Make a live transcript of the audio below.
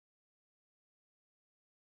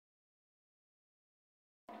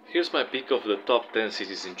Here's my pick of the top 10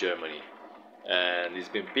 cities in Germany, and it's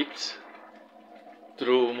been picked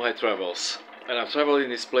through my travels. And I've traveled in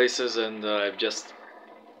these places and I've just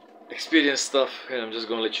experienced stuff, and I'm just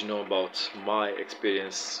gonna let you know about my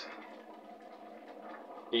experience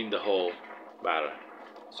in the whole matter.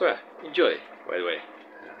 So yeah, enjoy, by the way.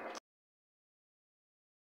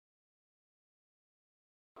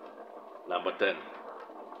 Number 10.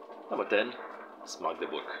 Number 10 is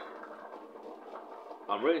Magdeburg.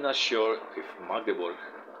 I'm really not sure if Magdeburg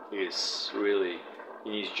is really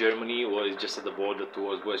in East Germany or is just at the border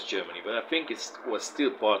towards West Germany, but I think it was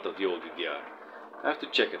still part of the old DDR. I have to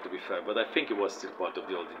check it to be fair, but I think it was still part of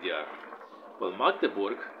the old DDR. Well,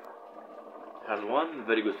 Magdeburg has one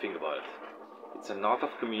very good thing about it. It's a knot of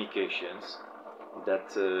communications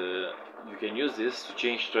that you can use this to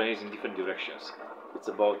change trains in different directions. It's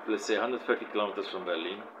about, let's say, 130 kilometers from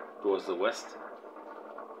Berlin towards the west,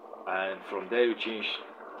 and from there you change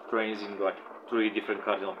trains in like 3 different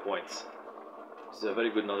cardinal points. It's a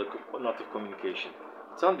very good knot of communication.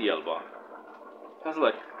 It's on the Elba. It has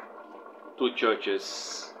like 2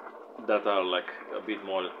 churches that are like a bit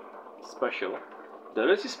more special. The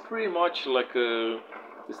rest is pretty much like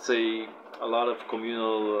let's say a lot of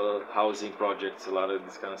communal housing projects, a lot of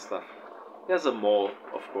this kind of stuff. It has a mall,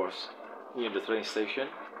 of course, near the train station,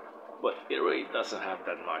 but it really doesn't have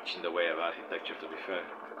that much in the way of architecture, to be fair.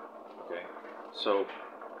 Okay, so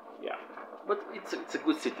yeah, but it's a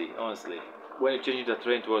good city, honestly. When you change the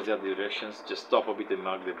train towards the other directions, just stop a bit in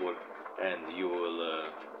Magdeburg and you will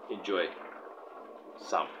enjoy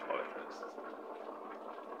some of it.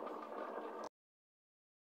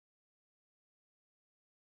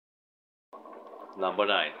 Number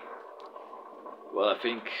 9. Well, I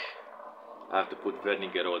think I have to put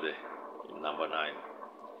Wernigerode in number 9.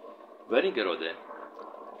 Wernigerode,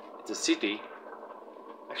 it's a city.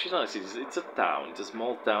 Actually, not a city, it's a town. It's a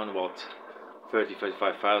small town, about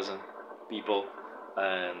 35,000 people,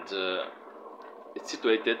 and it's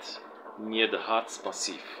situated near the Harz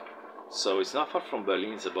Massif. So it's not far from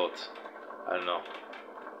Berlin. It's about, I don't know,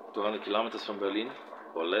 200 kilometers from Berlin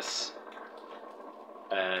or less,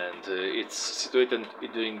 and it's situated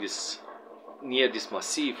during this near this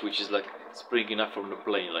massif, which is like springing up from the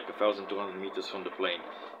plain, like 1,200 meters from the plain.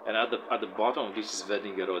 And at the bottom of this is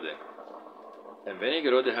Wernigerode. And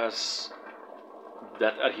Wernigerode has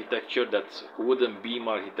that architecture, that wooden beam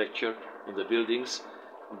architecture in the buildings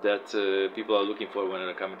that people are looking for when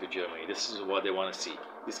they're coming to Germany. This is what they want to see.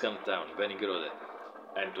 This kind of town, Wernigerode.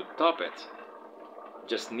 And to top it,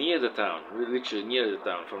 just near the town, literally near the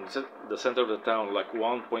town, from the center of the town, like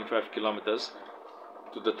 1.5 kilometers,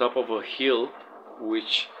 to the top of a hill,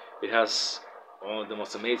 which it has one of the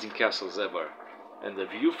most amazing castles ever. And the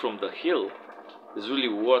view from the hill is really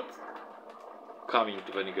worth coming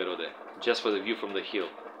to Wernigerode, just for the view from the hill,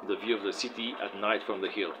 the view of the city at night from the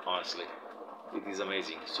hill. Honestly, it is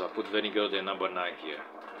amazing. So I put Wernigerode number 9 here.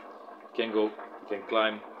 You can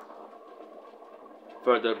climb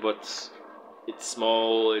further, but it's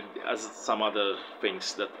small. It has some other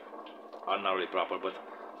things that are not really proper, but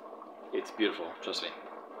it's beautiful, trust me.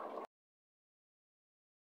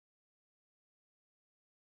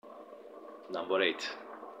 Number 8.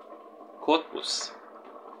 Cottbus.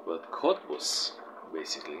 Well, Cottbus,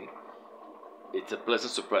 basically, it's a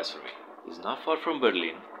pleasant surprise for me. It's not far from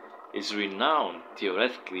Berlin. It's renowned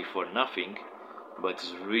theoretically for nothing, but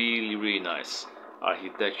it's really, really nice.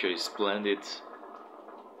 Architecture is splendid.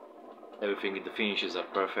 Everything in the finishes are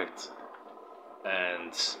perfect,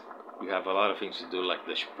 and you have a lot of things to do, like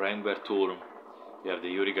the Sprengbergturm. You have the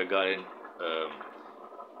Yuri Gagarin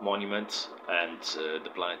monument and the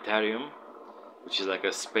planetarium, which is like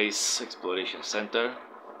a space exploration center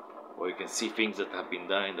where you can see things that have been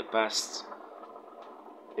done in the past.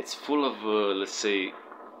 It's full of, let's say,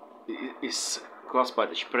 it's crossed by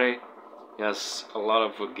the Spree. It has a lot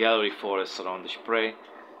of gallery forests around the Spree,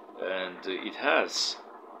 and it has,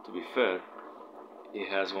 to be fair, it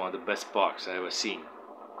has one of the best parks I've ever seen,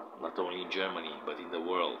 not only in Germany but in the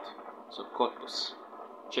world. So Cottbus,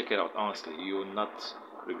 check it out, honestly, you will not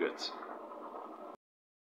regret.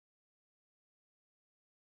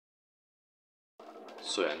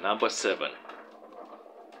 So yeah, number 7.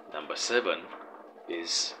 Number 7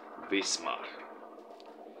 is Wismar.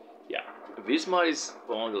 Yeah, Wismar is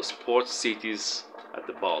one of those port cities at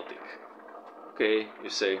the Baltic. Okay, you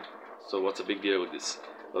say, so what's the big deal with this?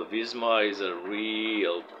 Well, Wismar is a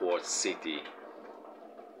real port city.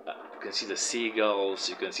 You can see the seagulls,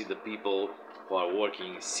 you can see the people who are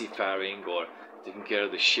working seafaring or taking care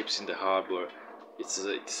of the ships in the harbor. It's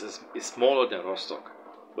smaller than Rostock,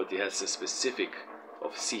 but it has a specific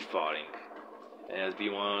of seafaring, and has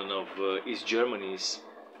been one of East Germany's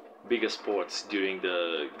biggest ports during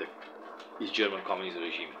the East German communist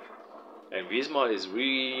regime. And Wismar is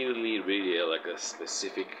really like a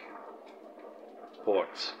specific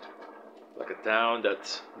port, like a town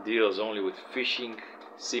that deals only with fishing,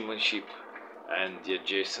 seamanship, and the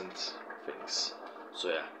adjacent things. So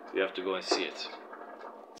yeah, you have to go and see it.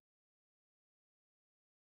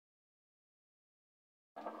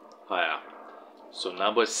 Oh yeah. So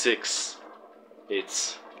number 6,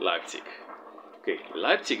 it's Leipzig. Okay,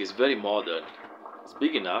 Leipzig is very modern. It's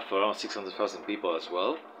big enough, around 600,000 people as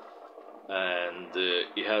well, and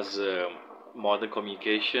it has modern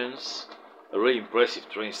communications, a really impressive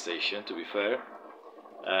train station, to be fair,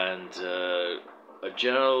 and a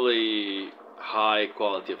generally high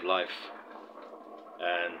quality of life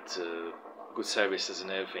and good services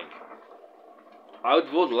and everything. I would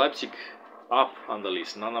vote Leipzig up on the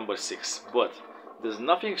list, not number 6, but there's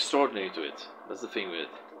nothing extraordinary to it. That's the thing with it.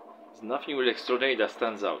 There's nothing really extraordinary that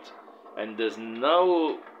stands out, and there's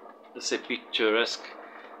no, let's say, picturesque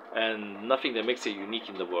and nothing that makes it unique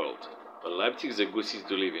in the world. But Leipzig is a good city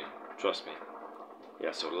to live in, trust me.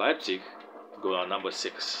 Yeah, so Leipzig go on number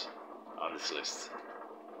 6 on this list.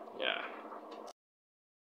 Yeah.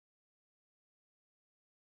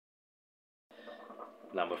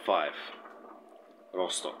 Number 5,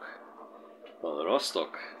 Rostock. Well,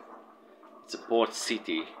 Rostock, it's a port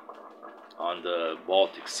city on the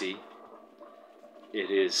Baltic Sea.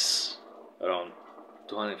 It is around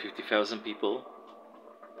 250,000 people,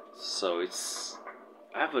 so it's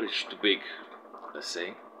average to big, let's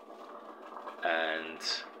say, and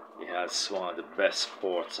it has one of the best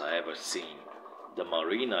ports I ever seen, the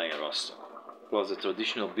marina in Rostock, plus the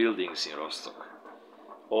traditional buildings in Rostock,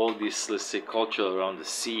 all this, let's say, culture around the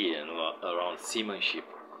sea and around seamanship.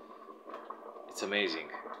 It's amazing.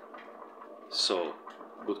 So,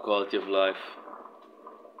 good quality of life,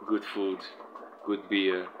 good food, good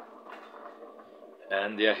beer,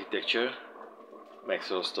 and the architecture makes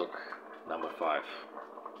Rostock number 5.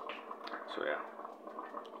 So yeah,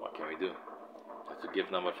 what can we do? Have to give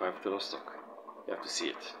number 5 to Rostock. You have to see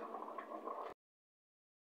it.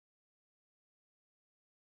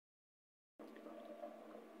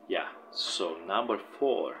 Yeah, so number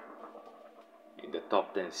 4 in the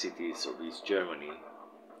top 10 cities of East Germany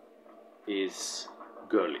is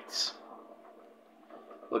Görlitz.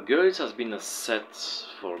 Well, Görlitz has been a set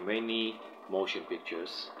for many motion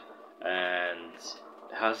pictures and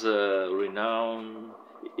has a renown.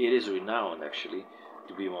 It is renowned actually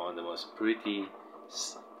to be one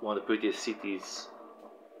of the prettiest cities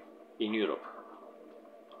in Europe.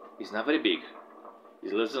 It's not very big.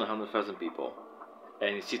 It's less than 100,000 people,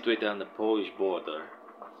 and it's situated on the Polish border.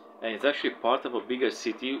 And it's actually part of a bigger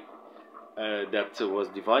city that was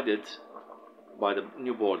divided by the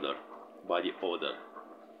new border, by the Oder.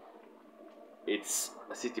 It's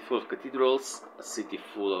a city full of cathedrals, a city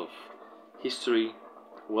full of history,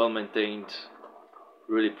 well maintained,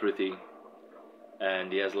 really pretty,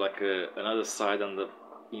 and it has like another side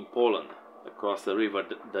in Poland, across the river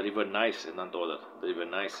Nice, not Oder, the river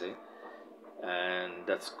Nice, and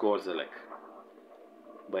that's Gorzelek.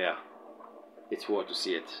 But yeah, it's worth to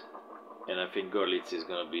see it, and I think Görlitz is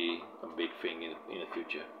gonna be a big thing in the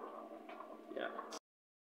future. Yeah.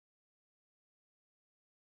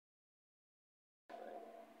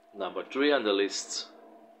 Number 3 on the list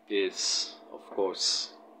is, of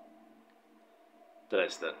course,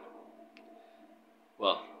 Dresden.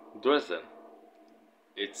 Well, Dresden,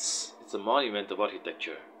 it's a monument of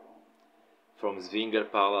architecture, from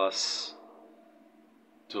Zwinger Palace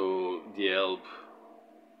to the Elbe,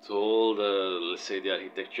 to all the, let's say, the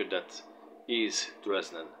architecture that is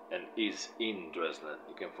Dresden and is in Dresden,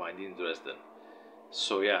 you can find in Dresden.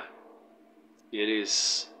 So yeah, it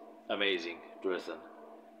is amazing, Dresden.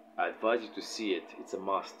 I advise you to see it. It's a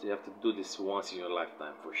must. You have to do this once in your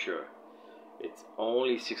lifetime for sure. It's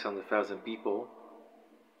only 600,000 people.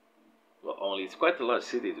 Well, only, it's quite a large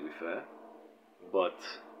city to be fair, but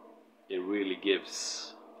it really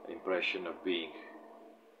gives an impression of being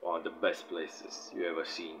one of the best places you ever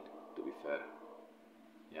seen, to be fair.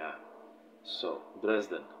 Yeah. So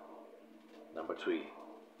Dresden, number 3,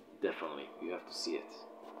 definitely you have to see it.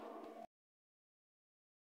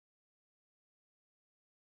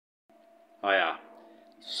 Oh yeah,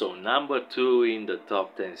 so number 2 in the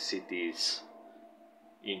top 10 cities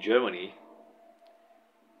in Germany,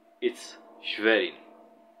 it's Schwerin.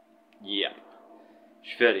 Yeah,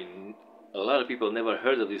 Schwerin. A lot of people never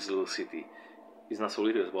heard of this little city. It's not so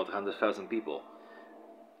little, it's about 100,000 people.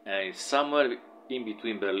 And it's somewhere in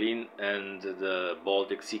between Berlin and the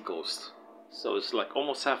Baltic Sea coast. So it's like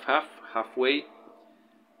almost halfway,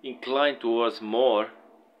 inclined towards more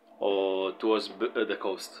or towards the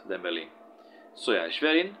coast than Berlin. So yeah,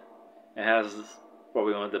 Schwerin has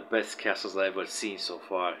probably one of the best castles I've ever seen so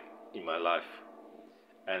far in my life,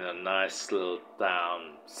 and a nice little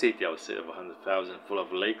town, city I would say, of 100,000, full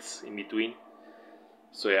of lakes in between.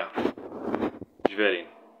 So yeah, Schwerin,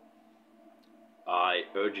 I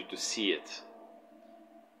urge you to see it.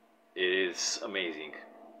 It is amazing.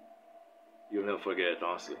 You'll never forget it,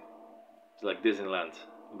 honestly. It's like Disneyland,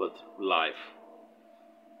 but live.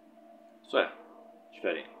 So yeah,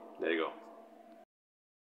 Schwerin, there you go.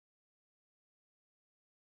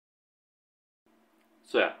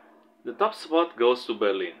 So yeah, the top spot goes to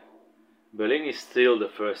Berlin. Berlin is still the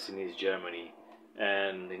first in East Germany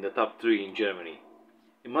and in the top 3 in Germany.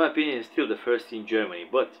 In my opinion, it's still the first in Germany,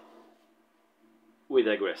 but we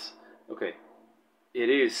digress. Okay, it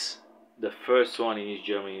is the first one in East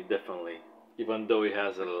Germany, definitely. Even though it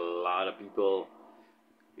has a lot of people,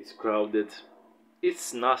 it's crowded,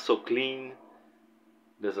 it's not so clean,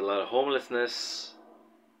 there's a lot of homelessness,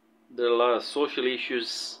 there are a lot of social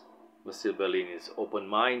issues, but still Berlin is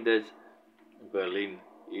open-minded. Berlin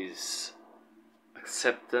is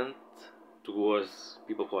acceptant towards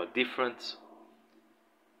people who are different,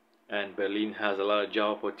 and Berlin has a lot of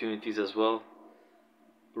job opportunities as well.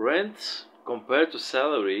 Rent compared to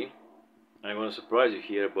salary, I'm going to surprise you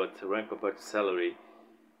here, but rent compared to salary,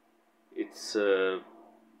 it's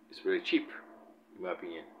very cheap in my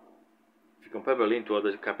opinion. If you compare Berlin to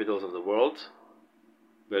other capitals of the world,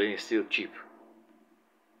 Berlin is still cheap.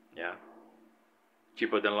 Yeah,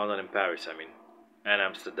 cheaper than London and Paris, I mean, and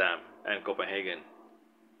Amsterdam and Copenhagen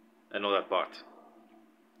and all that part.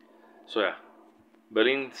 So yeah,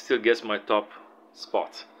 Berlin still gets my top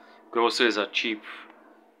spot. Groceries are cheap.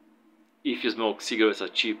 If you smoke, cigarettes are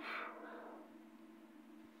cheap.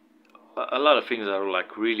 A lot of things are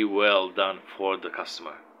like really well done for the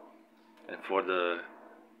customer and for the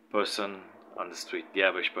person on the street, the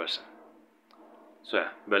average person. So yeah,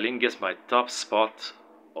 Berlin gets my top spot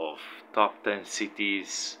of top 10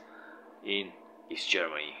 cities in East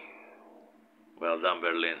Germany. Well done,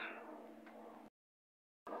 Berlin.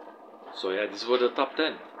 So yeah, these were the top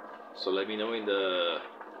 10. So let me know in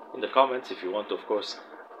the comments if you want to, of course,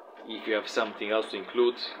 if you have something else to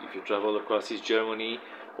include, if you travel across East Germany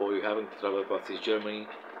or you haven't traveled across East Germany,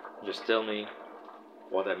 just tell me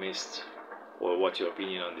what I missed or what's your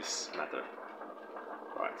opinion on this matter.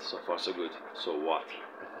 Alright, so far so good. So what?